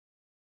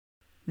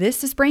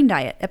This is Brain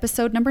Diet,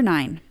 episode number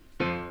 9.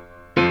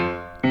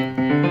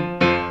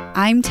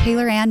 I'm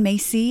Taylor Ann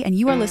Macy, and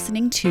you are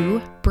listening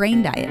to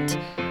Brain Diet,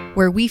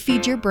 where we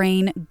feed your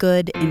brain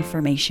good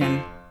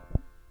information.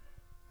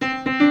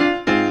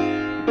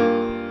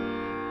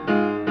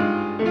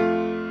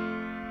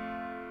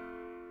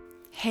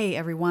 Hey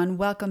everyone,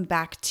 welcome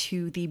back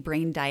to the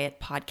Brain Diet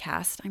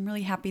podcast. I'm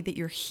really happy that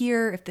you're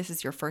here. If this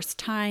is your first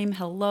time,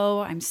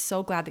 hello, I'm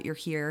so glad that you're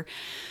here.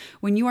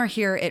 When you are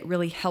here, it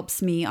really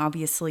helps me,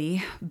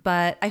 obviously,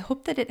 but I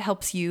hope that it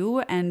helps you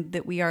and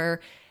that we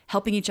are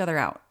helping each other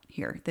out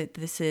here, that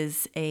this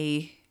is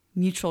a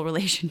mutual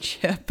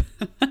relationship.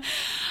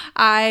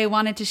 I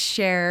wanted to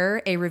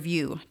share a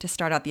review to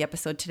start out the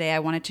episode today. I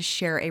wanted to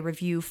share a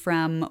review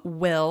from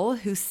Will,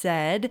 who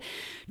said,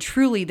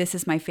 "Truly, this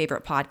is my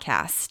favorite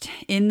podcast.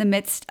 In the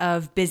midst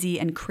of busy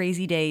and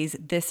crazy days,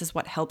 this is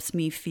what helps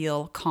me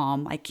feel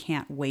calm. I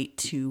can't wait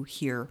to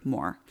hear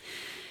more."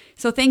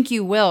 So thank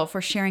you, Will,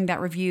 for sharing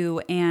that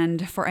review.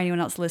 And for anyone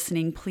else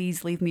listening,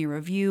 please leave me a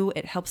review.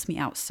 It helps me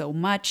out so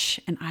much,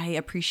 and I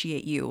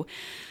appreciate you.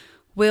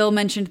 Will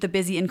mentioned the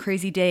busy and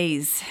crazy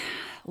days.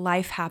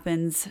 Life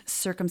happens,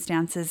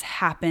 circumstances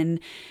happen,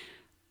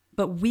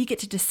 but we get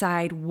to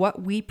decide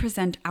what we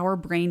present our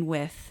brain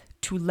with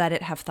to let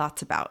it have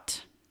thoughts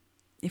about.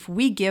 If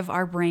we give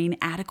our brain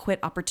adequate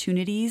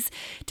opportunities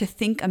to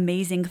think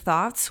amazing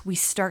thoughts, we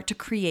start to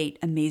create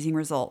amazing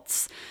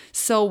results.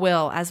 So,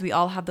 Will, as we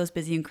all have those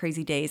busy and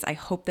crazy days, I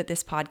hope that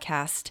this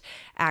podcast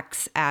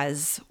acts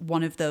as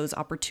one of those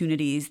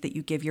opportunities that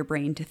you give your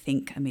brain to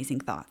think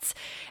amazing thoughts.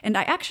 And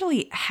I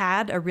actually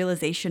had a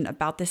realization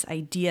about this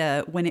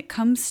idea when it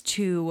comes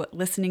to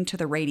listening to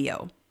the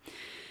radio.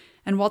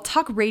 And while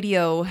talk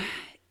radio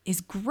is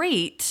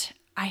great,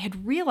 I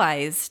had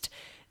realized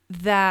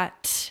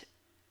that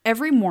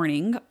every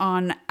morning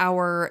on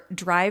our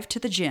drive to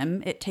the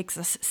gym, it takes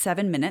us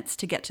 7 minutes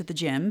to get to the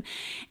gym,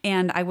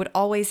 and I would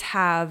always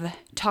have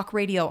talk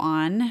radio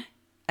on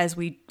as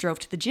we drove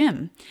to the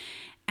gym.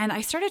 And I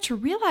started to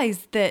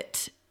realize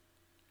that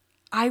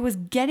I was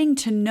getting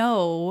to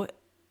know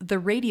the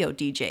radio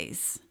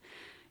DJs.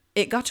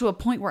 It got to a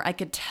point where I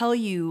could tell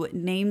you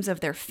names of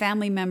their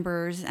family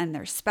members and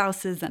their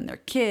spouses and their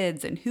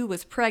kids and who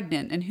was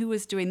pregnant and who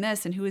was doing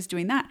this and who was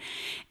doing that.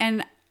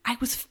 And I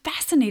was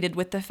fascinated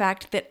with the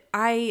fact that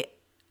I,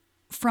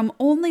 from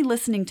only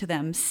listening to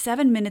them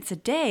 7 minutes a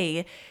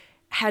day,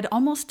 had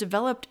almost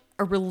developed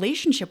a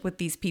relationship with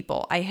these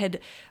people. I had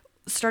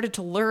started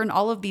to learn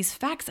all of these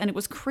facts, and it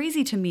was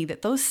crazy to me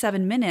that those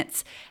 7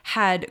 minutes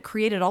had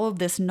created all of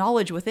this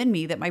knowledge within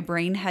me that my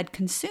brain had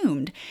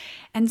consumed.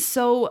 And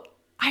so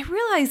I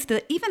realized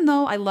that even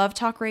though I love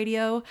talk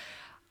radio,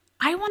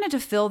 I wanted to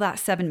fill that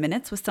 7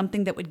 minutes with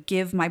something that would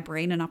give my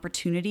brain an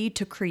opportunity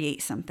to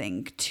create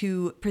something,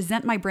 to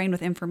present my brain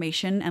with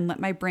information and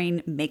let my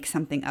brain make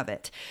something of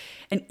it.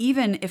 And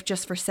even if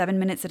just for 7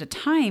 minutes at a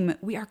time,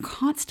 we are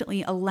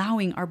constantly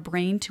allowing our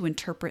brain to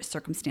interpret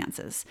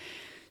circumstances.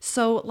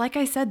 So, like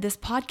I said, this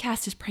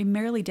podcast is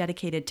primarily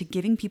dedicated to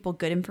giving people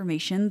good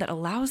information that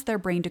allows their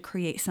brain to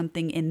create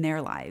something in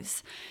their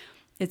lives.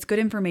 It's good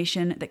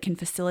information that can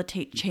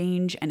facilitate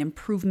change and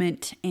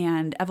improvement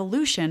and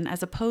evolution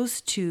as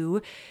opposed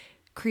to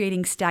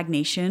creating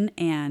stagnation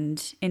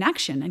and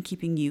inaction and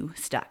keeping you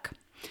stuck.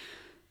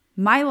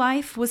 My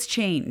life was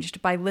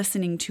changed by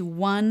listening to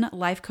one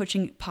life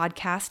coaching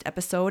podcast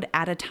episode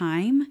at a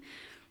time,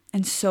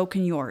 and so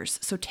can yours.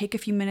 So take a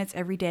few minutes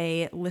every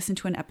day, listen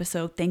to an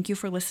episode. Thank you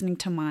for listening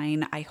to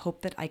mine. I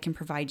hope that I can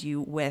provide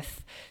you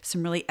with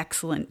some really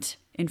excellent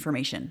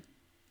information.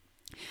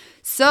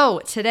 So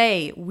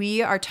today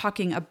we are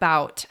talking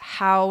about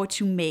how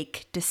to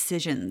make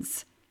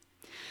decisions.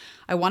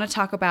 I want to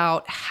talk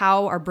about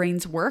how our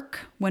brains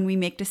work when we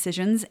make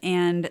decisions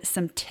and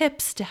some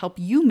tips to help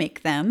you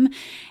make them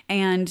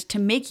and to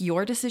make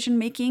your decision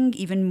making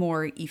even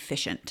more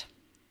efficient.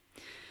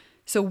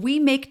 So we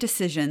make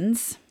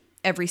decisions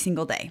every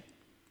single day.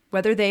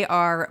 Whether they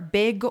are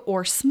big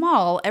or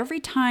small,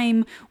 every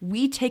time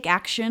we take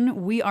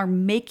action, we are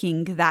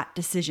making that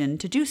decision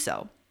to do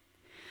so.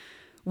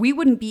 We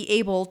wouldn't be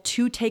able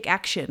to take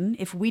action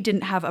if we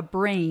didn't have a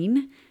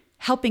brain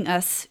helping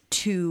us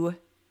to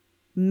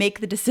make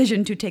the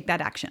decision to take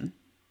that action.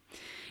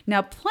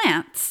 Now,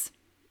 plants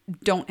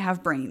don't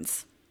have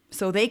brains,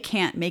 so they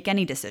can't make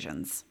any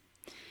decisions.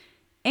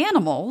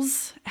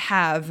 Animals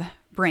have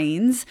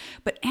brains,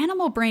 but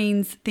animal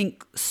brains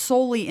think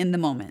solely in the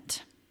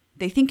moment.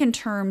 They think in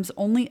terms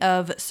only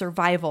of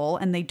survival,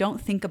 and they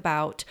don't think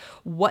about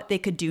what they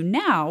could do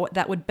now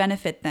that would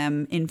benefit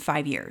them in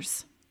 5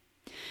 years.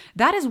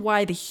 That is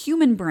why the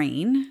human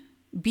brain,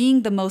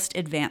 being the most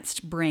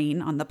advanced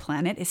brain on the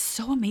planet, is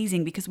so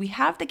amazing because we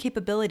have the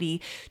capability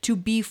to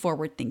be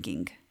forward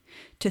thinking,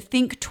 to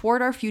think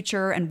toward our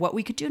future and what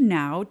we could do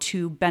now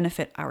to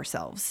benefit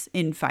ourselves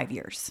in 5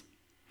 years.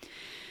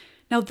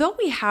 Now, though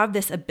we have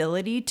this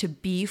ability to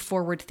be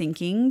forward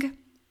thinking,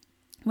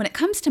 when it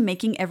comes to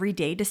making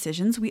everyday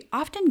decisions, we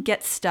often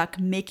get stuck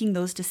making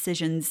those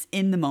decisions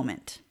in the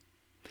moment.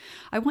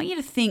 I want you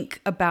to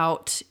think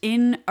about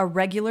in a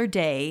regular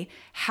day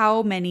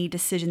how many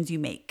decisions you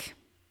make.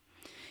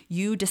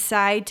 You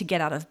decide to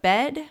get out of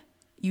bed.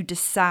 You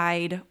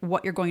decide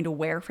what you're going to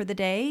wear for the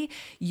day.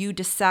 You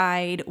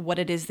decide what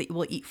it is that you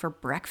will eat for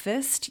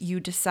breakfast.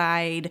 You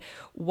decide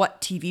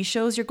what TV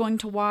shows you're going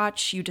to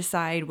watch. You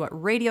decide what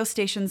radio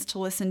stations to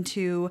listen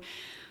to.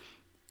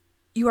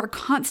 You are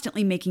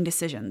constantly making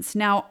decisions.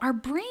 Now, our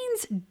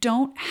brains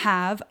don't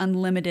have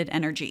unlimited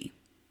energy.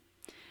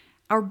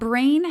 Our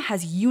brain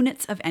has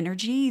units of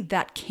energy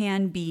that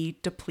can be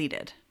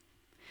depleted.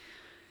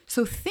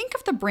 So think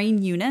of the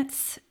brain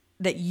units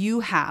that you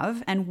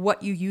have and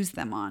what you use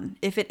them on.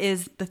 If it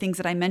is the things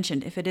that I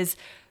mentioned, if it is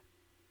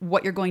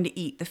what you're going to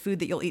eat, the food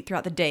that you'll eat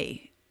throughout the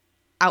day,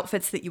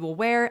 outfits that you will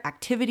wear,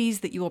 activities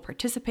that you will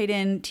participate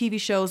in, TV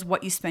shows,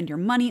 what you spend your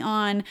money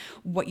on,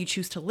 what you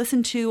choose to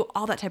listen to,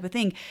 all that type of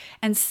thing.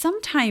 And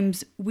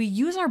sometimes we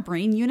use our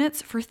brain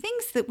units for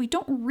things that we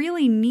don't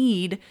really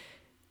need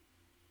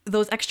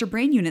those extra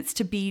brain units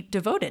to be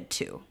devoted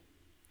to.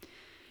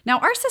 Now,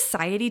 our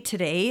society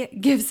today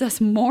gives us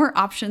more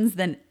options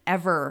than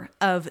ever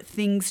of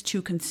things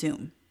to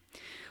consume.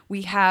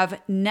 We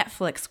have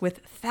Netflix with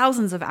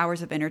thousands of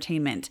hours of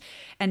entertainment.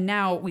 And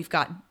now we've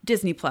got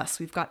Disney Plus,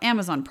 we've got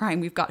Amazon Prime,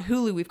 we've got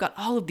Hulu, we've got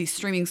all of these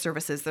streaming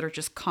services that are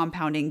just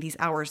compounding these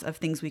hours of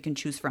things we can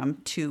choose from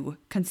to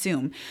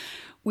consume.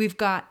 We've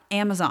got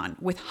Amazon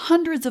with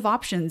hundreds of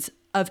options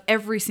of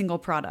every single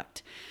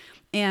product.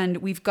 And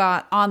we've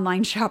got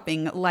online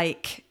shopping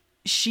like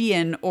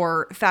Shein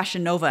or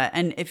Fashion Nova.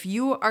 And if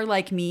you are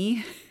like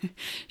me,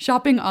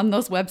 shopping on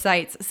those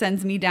websites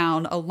sends me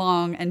down a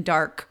long and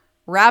dark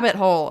rabbit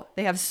hole.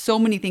 They have so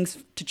many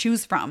things to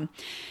choose from.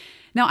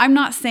 Now, I'm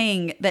not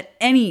saying that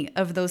any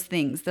of those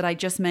things that I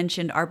just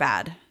mentioned are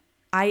bad.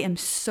 I am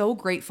so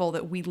grateful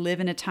that we live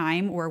in a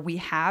time where we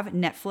have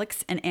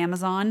Netflix and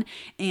Amazon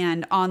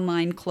and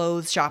online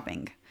clothes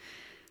shopping.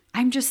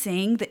 I'm just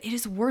saying that it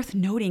is worth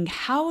noting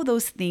how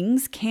those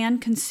things can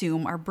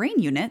consume our brain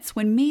units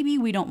when maybe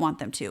we don't want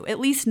them to, at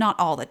least not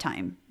all the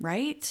time,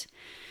 right?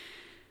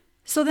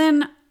 So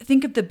then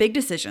think of the big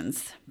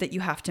decisions that you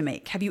have to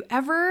make. Have you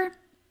ever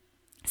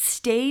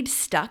stayed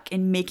stuck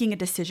in making a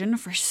decision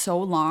for so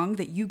long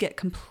that you get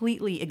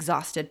completely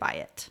exhausted by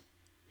it?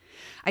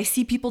 I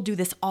see people do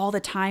this all the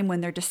time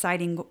when they're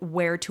deciding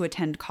where to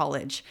attend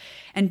college.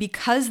 And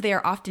because they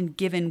are often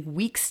given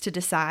weeks to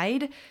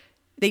decide,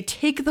 they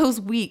take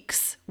those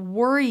weeks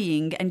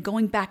worrying and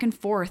going back and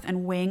forth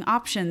and weighing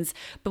options,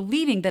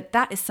 believing that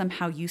that is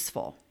somehow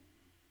useful.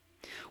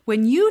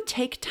 When you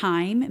take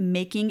time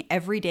making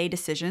everyday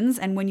decisions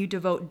and when you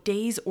devote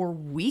days or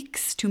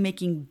weeks to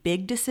making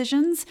big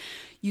decisions,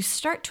 you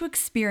start to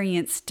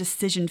experience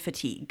decision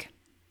fatigue.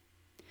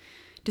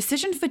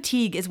 Decision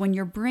fatigue is when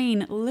your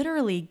brain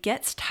literally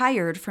gets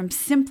tired from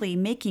simply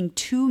making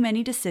too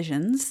many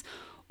decisions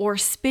or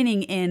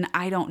spinning in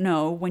I don't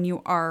know when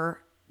you are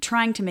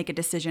trying to make a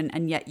decision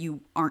and yet you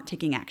aren't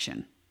taking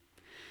action.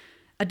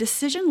 A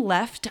decision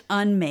left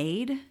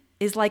unmade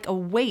is like a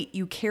weight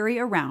you carry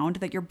around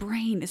that your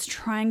brain is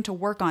trying to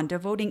work on,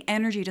 devoting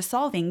energy to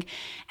solving,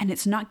 and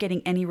it's not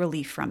getting any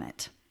relief from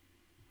it.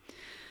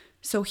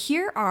 So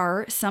here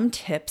are some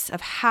tips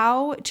of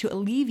how to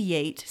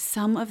alleviate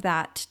some of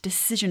that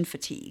decision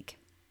fatigue.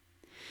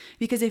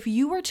 Because if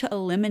you were to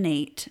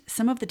eliminate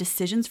some of the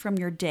decisions from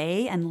your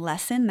day and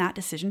lessen that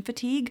decision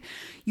fatigue,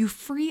 you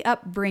free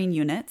up brain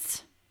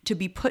units to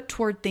be put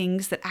toward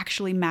things that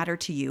actually matter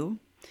to you.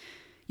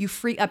 You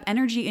free up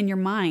energy in your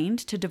mind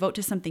to devote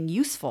to something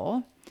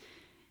useful,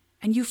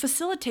 and you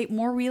facilitate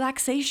more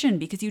relaxation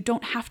because you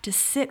don't have to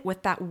sit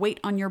with that weight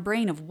on your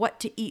brain of what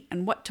to eat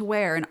and what to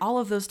wear and all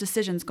of those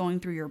decisions going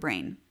through your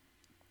brain.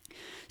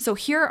 So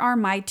here are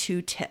my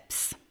 2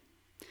 tips.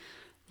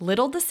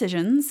 Little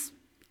decisions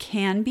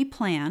can be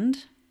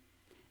planned.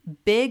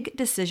 Big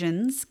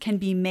decisions can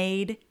be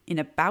made in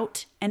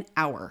about an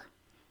hour,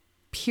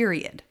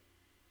 period.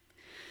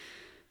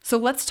 So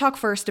let's talk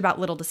first about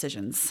little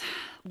decisions.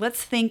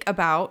 Let's think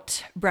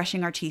about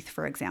brushing our teeth,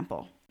 for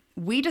example.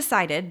 We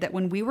decided that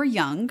when we were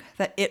young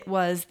that it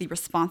was the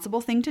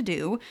responsible thing to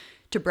do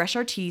to brush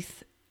our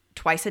teeth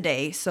twice a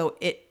day. So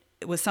it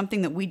was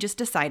something that we just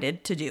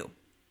decided to do.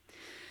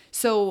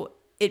 So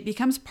it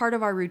becomes part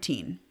of our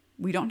routine.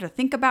 We don't have to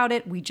think about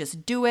it. We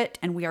just do it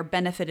and we are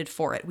benefited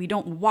for it. We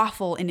don't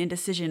waffle in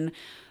indecision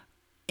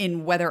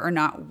in whether or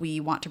not we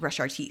want to brush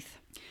our teeth.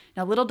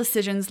 Now, little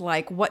decisions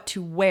like what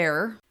to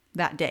wear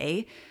that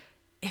day,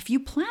 if you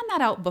plan that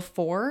out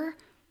before,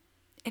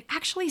 it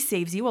actually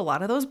saves you a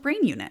lot of those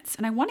brain units.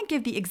 And I want to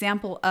give the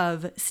example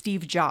of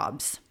Steve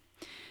Jobs.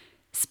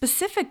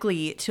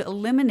 Specifically to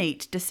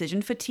eliminate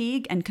decision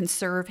fatigue and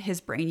conserve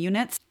his brain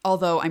units,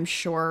 although I'm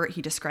sure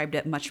he described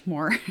it much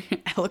more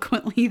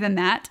eloquently than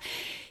that,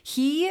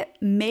 he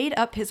made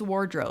up his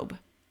wardrobe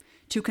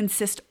to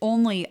consist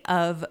only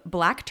of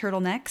black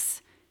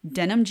turtlenecks,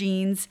 denim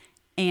jeans,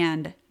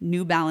 and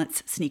New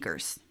Balance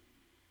sneakers.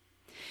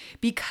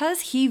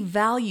 Because he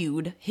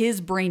valued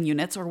his brain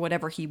units, or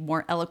whatever he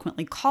more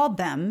eloquently called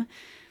them,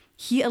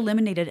 he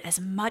eliminated as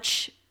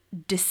much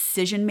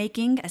decision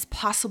making as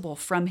possible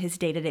from his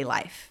day-to-day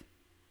life.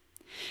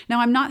 Now,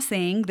 I'm not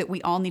saying that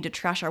we all need to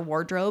trash our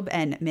wardrobe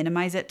and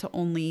minimize it to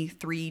only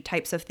 3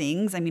 types of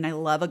things. I mean, I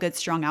love a good,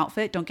 strong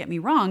outfit, don't get me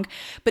wrong,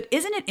 but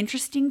isn't it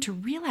interesting to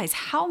realize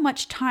how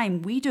much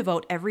time we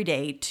devote every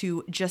day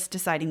to just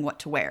deciding what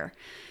to wear?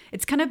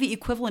 It's kind of the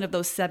equivalent of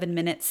those 7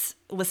 minutes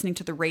listening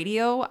to the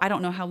radio. I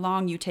don't know how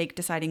long you take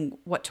deciding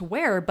what to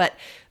wear, but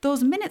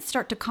those minutes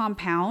start to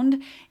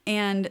compound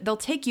and they'll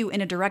take you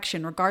in a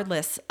direction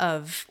regardless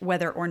of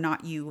whether or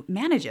not you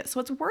manage it. So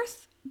it's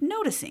worth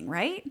noticing,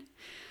 right?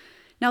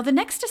 Now, the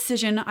next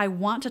decision I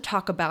want to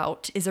talk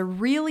about is a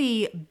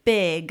really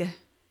big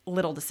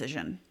little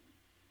decision,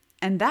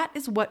 and that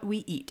is what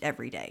we eat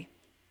every day.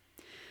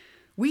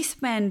 We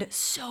spend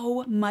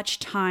so much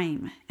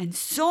time and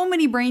so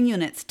many brain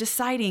units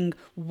deciding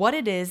what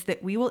it is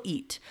that we will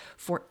eat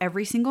for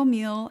every single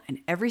meal and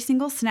every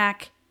single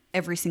snack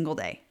every single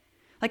day.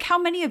 Like, how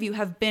many of you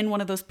have been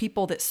one of those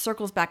people that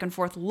circles back and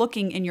forth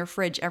looking in your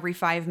fridge every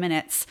 5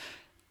 minutes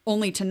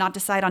only to not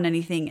decide on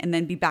anything and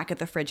then be back at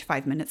the fridge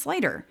 5 minutes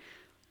later?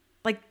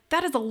 Like,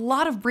 that is a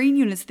lot of brain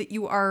units that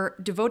you are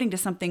devoting to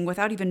something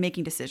without even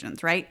making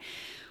decisions, right?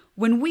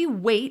 When we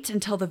wait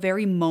until the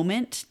very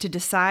moment to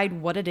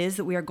decide what it is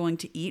that we are going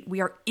to eat,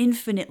 we are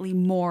infinitely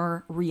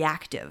more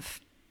reactive.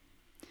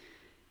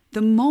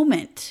 The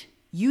moment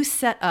you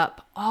set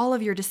up all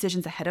of your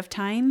decisions ahead of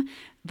time,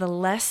 the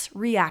less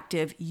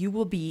reactive you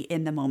will be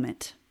in the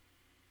moment.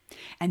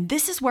 And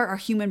this is where our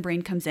human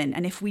brain comes in.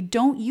 And if we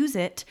don't use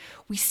it,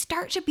 we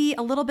start to be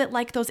a little bit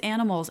like those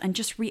animals and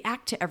just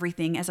react to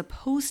everything as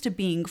opposed to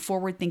being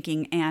forward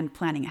thinking and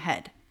planning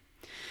ahead.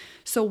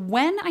 So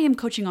when I am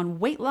coaching on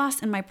weight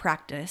loss in my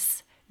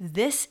practice,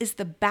 this is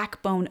the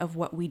backbone of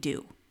what we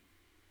do.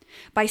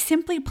 By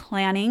simply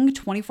planning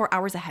 24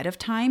 hours ahead of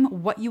time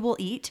what you will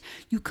eat,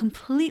 you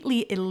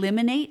completely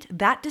eliminate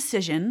that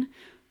decision,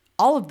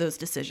 all of those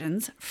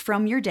decisions,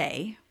 from your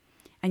day,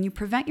 and you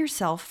prevent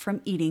yourself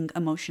from eating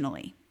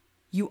emotionally.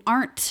 You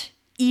aren't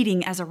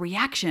eating as a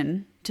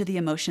reaction to the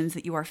emotions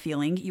that you are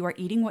feeling. You are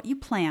eating what you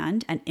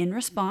planned and in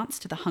response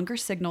to the hunger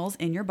signals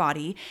in your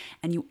body,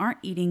 and you aren't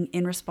eating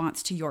in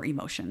response to your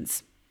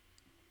emotions.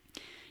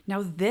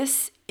 Now,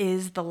 this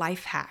is the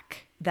life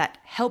hack that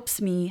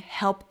helps me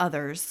help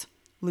others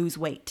lose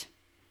weight.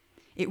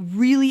 It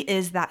really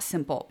is that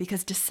simple,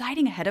 because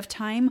deciding ahead of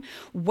time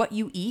what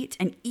you eat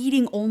and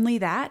eating only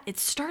that, it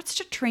starts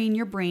to train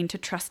your brain to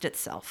trust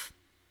itself.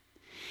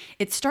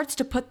 It starts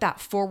to put that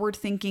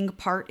forward-thinking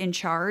part in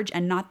charge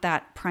and not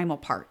that primal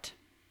part.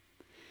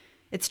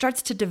 It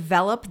starts to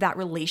develop that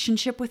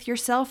relationship with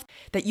yourself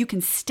that you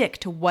can stick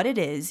to what it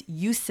is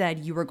you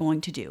said you were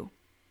going to do.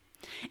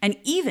 And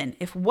even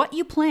if what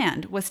you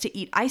planned was to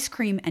eat ice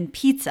cream and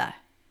pizza,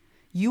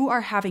 you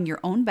are having your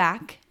own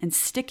back and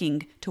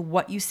sticking to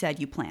what you said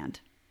you planned.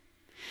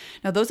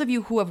 Now, those of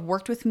you who have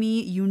worked with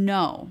me, you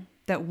know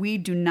that we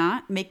do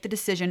not make the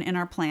decision in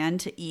our plan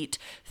to eat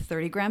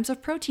 30 grams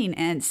of protein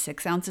and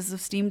 6 ounces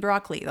of steamed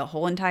broccoli the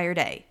whole entire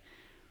day.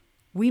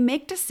 We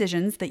make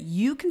decisions that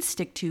you can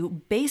stick to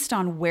based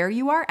on where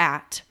you are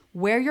at,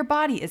 where your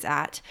body is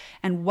at,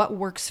 and what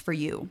works for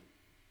you.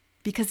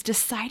 Because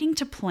deciding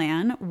to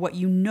plan what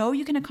you know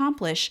you can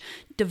accomplish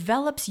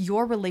develops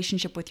your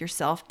relationship with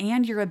yourself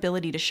and your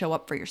ability to show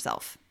up for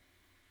yourself.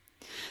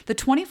 The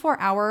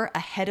 24-hour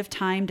ahead of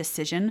time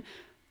decision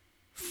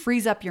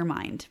frees up your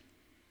mind.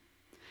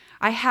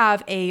 I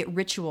have a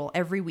ritual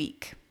every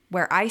week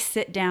where I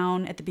sit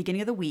down at the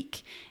beginning of the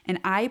week and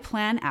I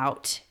plan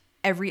out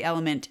every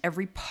element,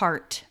 every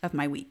part of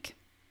my week.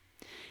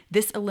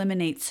 This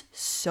eliminates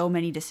so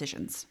many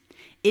decisions.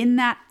 In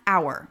that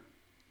hour,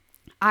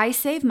 I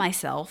save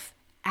myself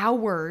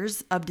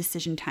hours of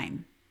decision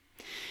time.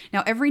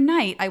 Now, every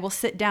night I will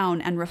sit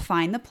down and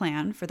refine the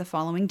plan for the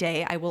following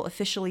day. I will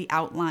officially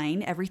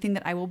outline everything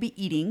that I will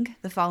be eating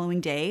the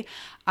following day.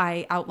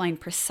 I outline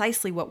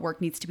precisely what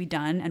work needs to be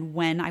done and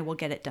when I will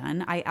get it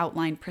done. I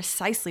outline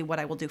precisely what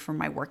I will do for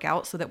my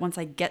workout so that once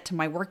I get to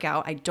my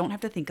workout, I don't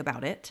have to think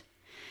about it.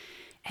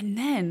 And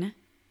then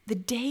the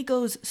day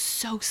goes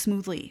so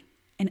smoothly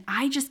and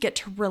I just get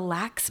to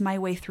relax my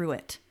way through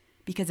it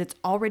because it's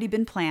already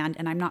been planned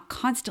and I'm not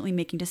constantly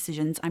making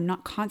decisions. I'm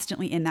not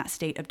constantly in that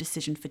state of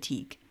decision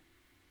fatigue.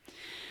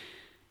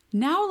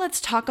 Now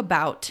let's talk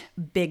about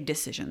big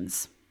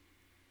decisions.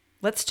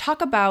 Let's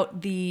talk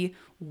about the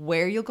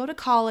where you'll go to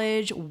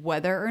college,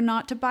 whether or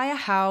not to buy a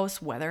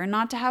house, whether or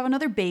not to have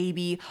another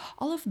baby,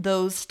 all of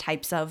those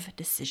types of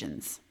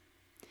decisions.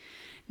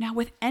 Now,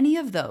 with any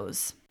of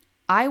those,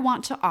 I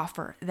want to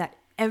offer that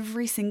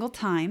every single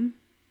time,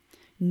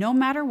 no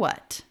matter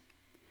what,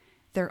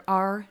 there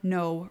are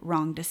no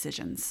wrong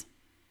decisions.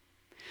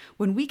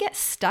 When we get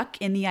stuck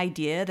in the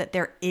idea that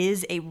there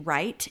is a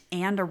right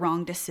and a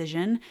wrong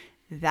decision,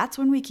 that's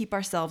when we keep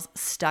ourselves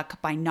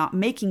stuck by not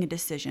making a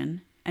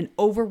decision and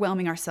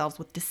overwhelming ourselves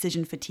with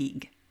decision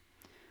fatigue.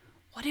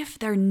 What if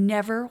there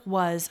never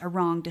was a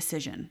wrong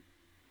decision?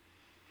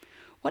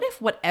 What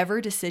if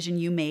whatever decision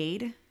you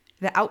made,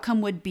 the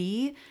outcome would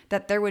be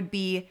that there would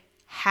be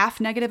half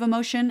negative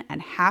emotion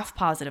and half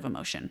positive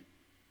emotion?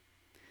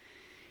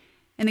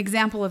 An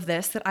example of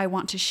this that I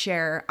want to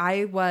share,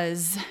 I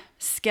was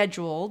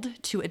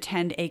scheduled to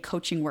attend a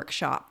coaching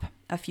workshop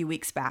a few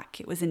weeks back.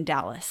 It was in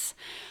Dallas.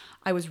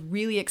 I was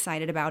really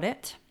excited about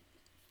it.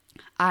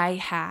 I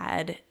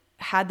had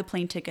the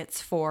plane tickets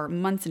for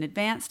months in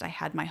advance. I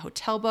had my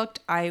hotel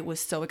booked. I was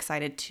so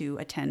excited to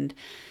attend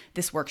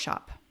this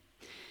workshop.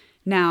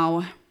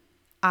 Now,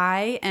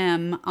 I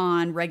am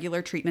on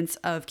regular treatments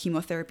of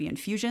chemotherapy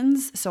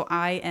infusions, so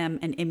I am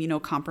an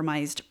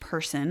immunocompromised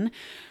person,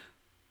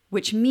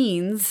 which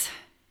means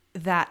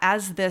that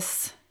as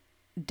this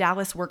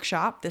Dallas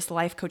workshop, this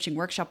life coaching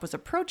workshop was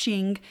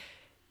approaching,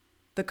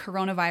 the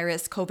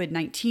coronavirus,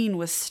 COVID-19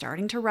 was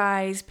starting to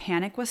rise,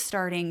 panic was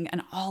starting,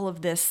 and all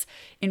of this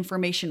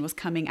information was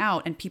coming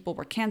out, and people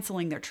were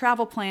canceling their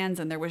travel plans,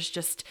 and there was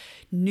just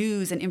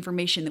news and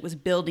information that was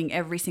building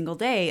every single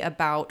day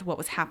about what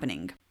was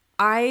happening.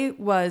 I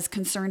was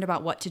concerned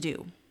about what to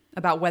do,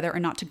 about whether or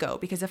not to go,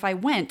 because if I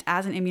went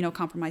as an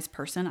immunocompromised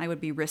person, I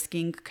would be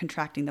risking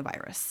contracting the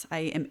virus. I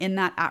am in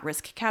that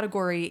at-risk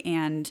category,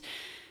 and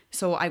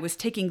so I was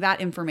taking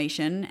that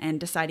information and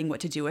deciding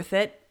what to do with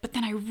it. But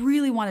then I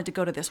really wanted to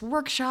go to this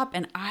workshop,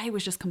 and I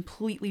was just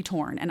completely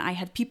torn. And I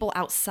had people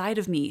outside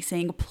of me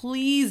saying,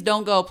 please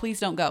don't go, please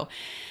don't go.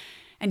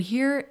 And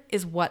here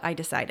is what I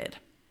decided.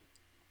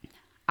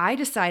 I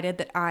decided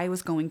that I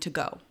was going to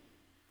go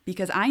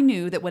because I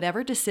knew that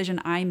whatever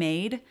decision I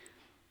made,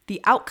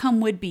 the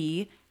outcome would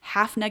be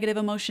half negative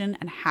emotion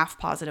and half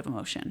positive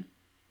emotion.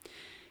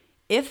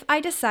 If I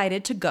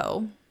decided to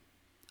go,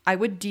 I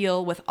would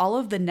deal with all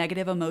of the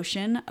negative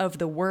emotion of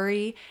the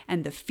worry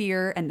and the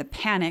fear and the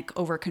panic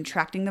over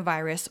contracting the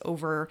virus,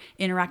 over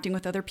interacting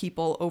with other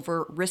people,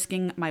 over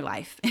risking my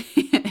life,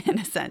 in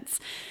a sense.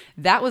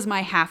 That was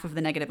my half of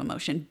the negative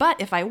emotion. But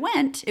if I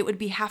went, it would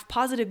be half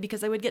positive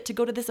because I would get to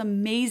go to this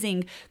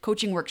amazing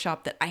coaching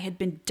workshop that I had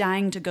been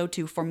dying to go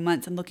to for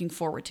months and looking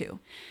forward to.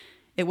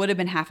 It would have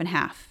been half and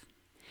half.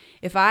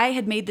 If I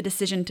had made the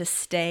decision to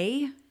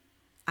stay,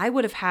 I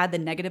would have had the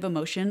negative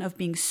emotion of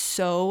being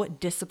so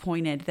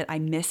disappointed that I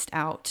missed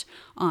out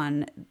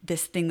on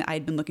this thing that I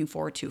had been looking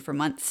forward to for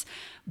months.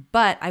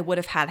 But I would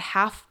have had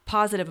half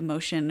positive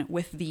emotion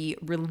with the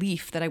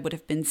relief that I would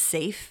have been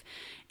safe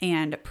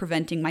and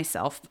preventing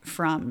myself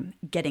from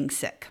getting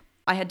sick.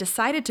 I had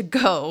decided to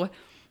go,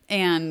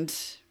 and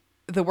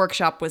the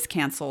workshop was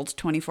canceled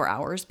 24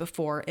 hours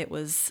before it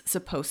was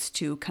supposed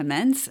to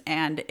commence,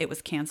 and it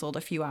was canceled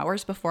a few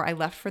hours before I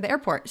left for the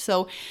airport.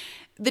 So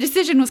the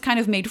decision was kind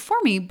of made for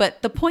me,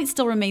 but the point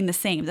still remained the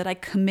same, that I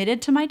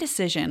committed to my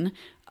decision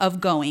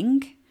of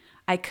going.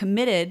 I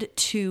committed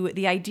to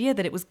the idea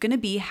that it was going to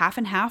be half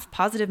and half,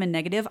 positive and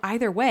negative,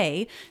 either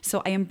way.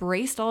 So I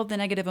embraced all of the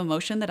negative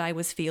emotion that I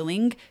was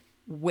feeling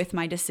with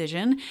my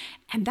decision,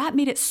 and that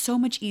made it so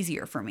much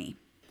easier for me.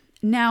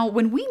 Now,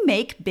 when we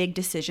make big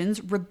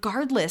decisions,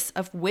 regardless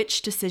of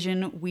which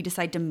decision we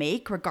decide to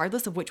make,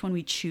 regardless of which one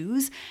we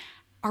choose,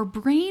 our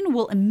brain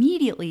will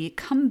immediately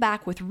come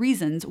back with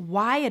reasons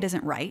why it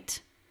isn't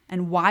right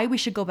and why we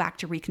should go back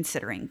to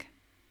reconsidering.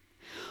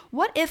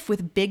 What if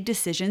with big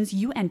decisions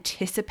you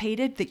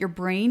anticipated that your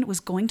brain was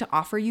going to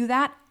offer you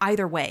that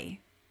either way?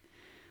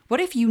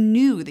 What if you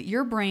knew that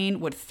your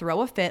brain would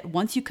throw a fit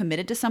once you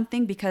committed to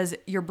something because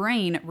your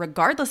brain,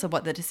 regardless of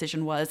what the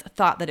decision was,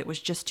 thought that it was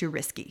just too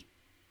risky?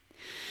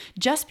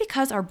 Just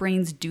because our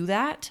brains do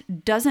that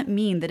doesn't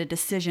mean that a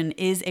decision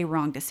is a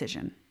wrong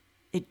decision.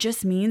 It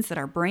just means that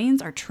our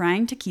brains are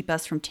trying to keep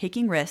us from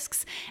taking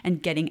risks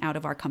and getting out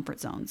of our comfort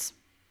zones.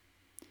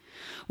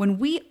 When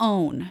we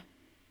own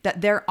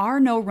that there are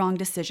no wrong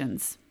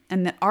decisions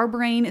and that our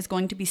brain is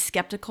going to be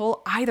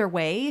skeptical either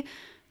way,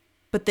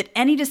 but that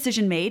any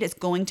decision made is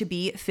going to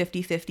be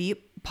 50-50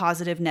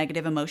 positive,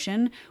 negative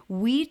emotion,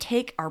 we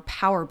take our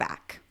power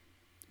back.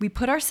 We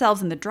put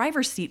ourselves in the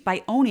driver's seat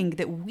by owning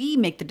that we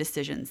make the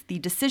decisions. The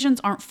decisions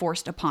aren't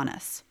forced upon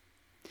us.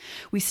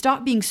 We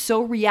stop being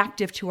so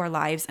reactive to our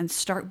lives and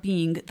start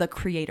being the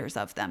creators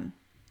of them.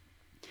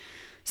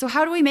 So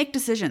how do we make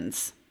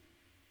decisions?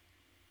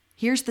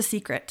 Here's the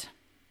secret.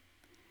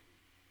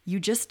 You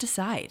just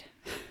decide.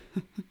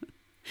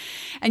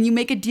 And you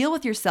make a deal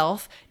with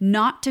yourself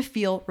not to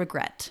feel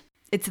regret.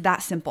 It's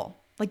that simple.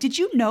 Like, did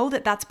you know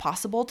that that's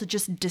possible to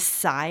just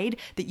decide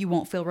that you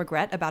won't feel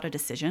regret about a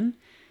decision?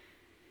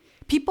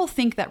 People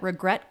think that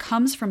regret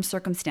comes from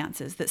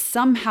circumstances that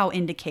somehow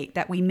indicate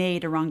that we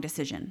made a wrong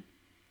decision.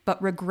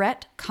 But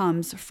regret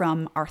comes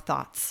from our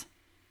thoughts.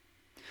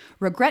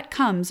 Regret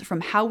comes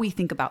from how we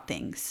think about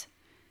things.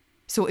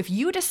 So if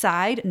you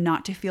decide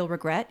not to feel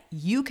regret,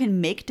 you can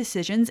make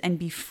decisions and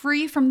be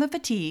free from the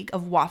fatigue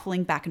of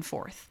waffling back and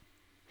forth.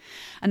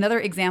 Another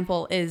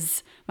example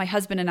is my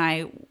husband and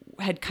I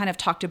had kind of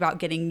talked about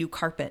getting new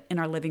carpet in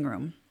our living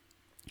room.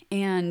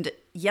 And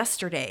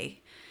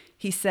yesterday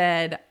he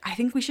said, I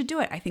think we should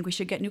do it. I think we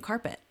should get new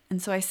carpet.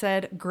 And so I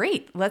said,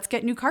 great, let's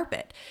get new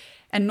carpet.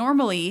 And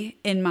normally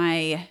in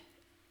my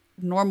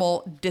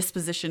normal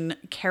disposition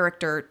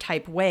character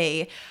type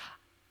way,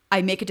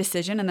 I make a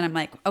decision and then I'm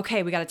like,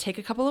 okay, we got to take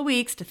a couple of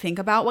weeks to think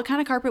about what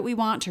kind of carpet we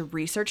want, to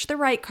research the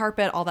right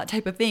carpet, all that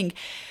type of thing.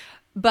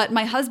 But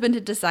my husband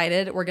had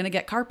decided we're going to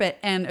get carpet.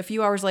 And a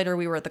few hours later,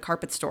 we were at the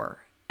carpet store.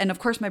 And of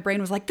course, my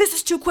brain was like, this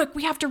is too quick.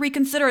 We have to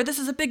reconsider. This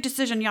is a big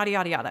decision, yada,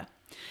 yada, yada.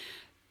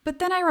 But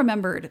then I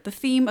remembered the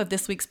theme of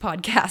this week's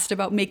podcast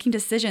about making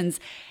decisions.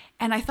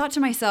 And I thought to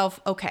myself,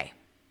 okay,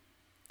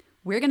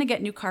 we're going to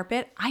get new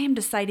carpet. I am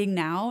deciding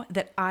now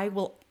that I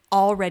will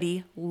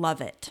already love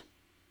it,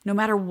 no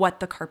matter what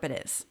the carpet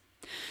is.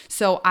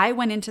 So I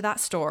went into that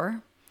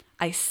store.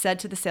 I said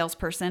to the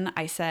salesperson,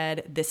 I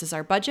said, this is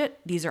our budget.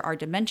 These are our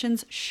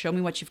dimensions. Show me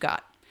what you've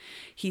got.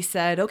 He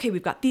said, okay,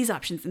 we've got these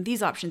options and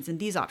these options and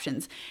these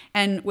options.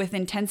 And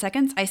within 10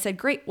 seconds, I said,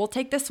 great, we'll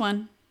take this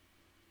one.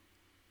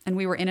 And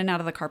we were in and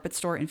out of the carpet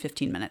store in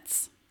 15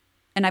 minutes.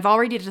 And I've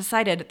already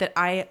decided that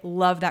I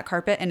love that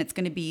carpet and it's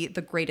going to be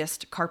the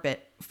greatest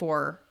carpet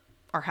for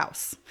our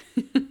house.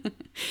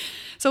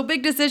 So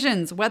big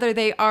decisions, whether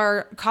they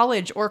are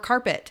college or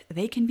carpet,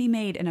 they can be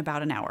made in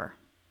about an hour.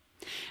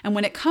 And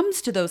when it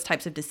comes to those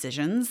types of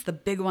decisions, the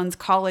big ones,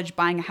 college,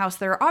 buying a house,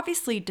 there are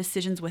obviously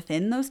decisions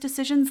within those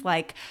decisions,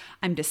 like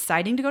I'm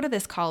deciding to go to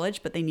this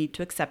college, but they need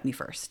to accept me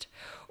first.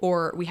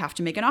 Or we have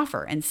to make an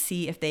offer and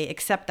see if they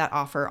accept that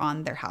offer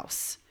on their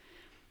house.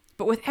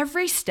 But with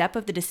every step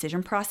of the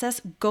decision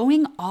process,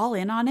 going all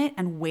in on it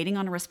and waiting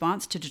on a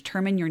response to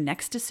determine your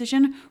next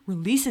decision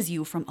releases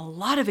you from a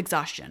lot of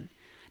exhaustion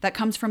that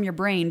comes from your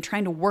brain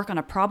trying to work on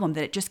a problem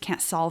that it just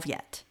can't solve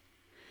yet.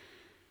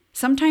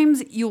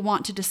 Sometimes you'll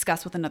want to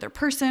discuss with another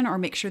person or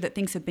make sure that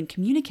things have been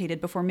communicated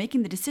before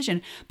making the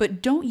decision,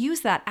 but don't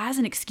use that as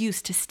an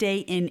excuse to stay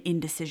in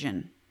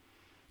indecision.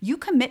 You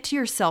commit to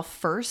yourself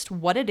first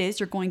what it is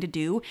you're going to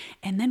do,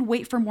 and then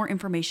wait for more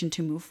information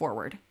to move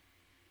forward.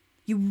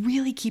 You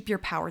really keep your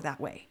power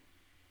that way.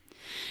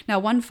 Now,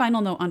 one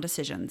final note on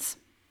decisions.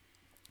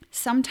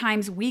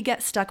 Sometimes we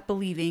get stuck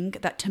believing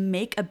that to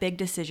make a big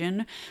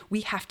decision,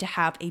 we have to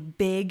have a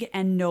big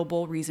and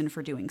noble reason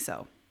for doing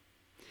so.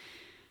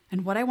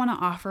 And what I want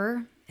to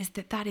offer is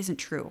that that isn't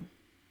true.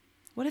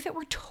 What if it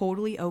were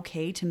totally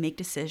okay to make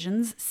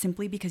decisions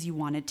simply because you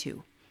wanted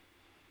to?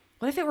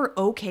 What if it were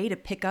okay to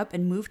pick up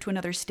and move to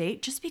another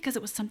state just because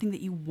it was something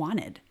that you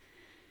wanted?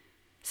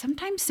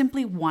 Sometimes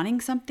simply wanting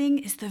something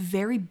is the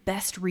very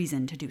best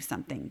reason to do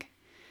something.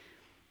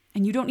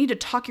 And you don't need to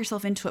talk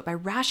yourself into it by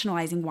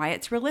rationalizing why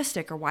it's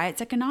realistic or why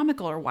it's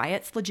economical or why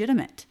it's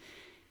legitimate.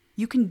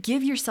 You can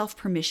give yourself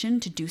permission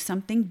to do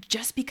something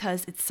just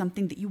because it's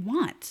something that you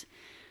want.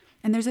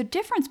 And there's a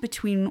difference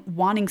between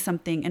wanting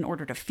something in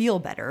order to feel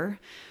better.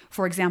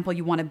 For example,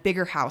 you want a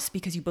bigger house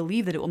because you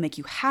believe that it will make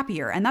you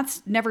happier. And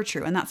that's never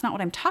true. And that's not what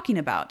I'm talking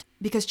about.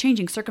 Because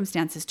changing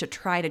circumstances to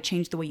try to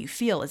change the way you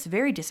feel is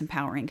very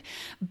disempowering.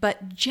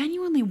 But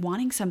genuinely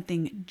wanting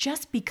something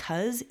just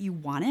because you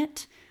want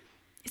it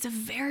is a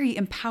very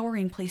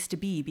empowering place to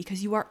be,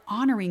 because you are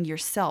honoring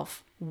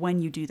yourself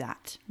when you do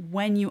that,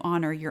 when you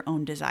honor your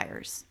own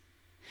desires.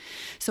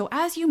 So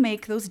as you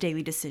make those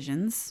daily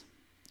decisions,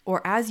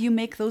 or as you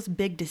make those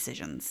big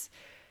decisions,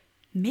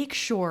 make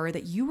sure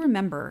that you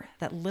remember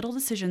that little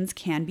decisions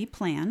can be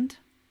planned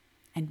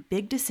and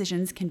big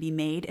decisions can be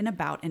made in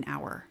about an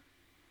hour.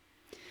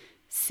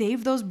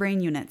 Save those brain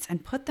units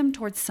and put them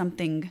towards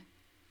something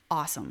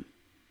awesome.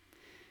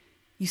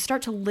 You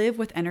start to live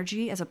with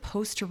energy as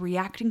opposed to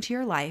reacting to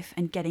your life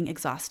and getting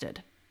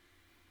exhausted.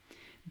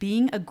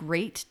 Being a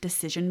great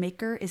decision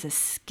maker is a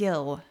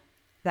skill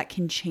that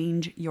can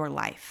change your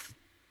life.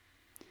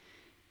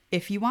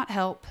 If you want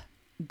help,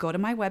 go to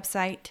my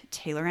website,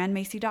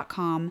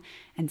 TaylorAnnMacy.com,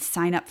 and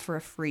sign up for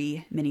a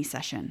free mini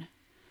session.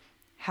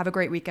 Have a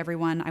great week,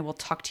 everyone. I will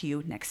talk to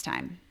you next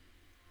time.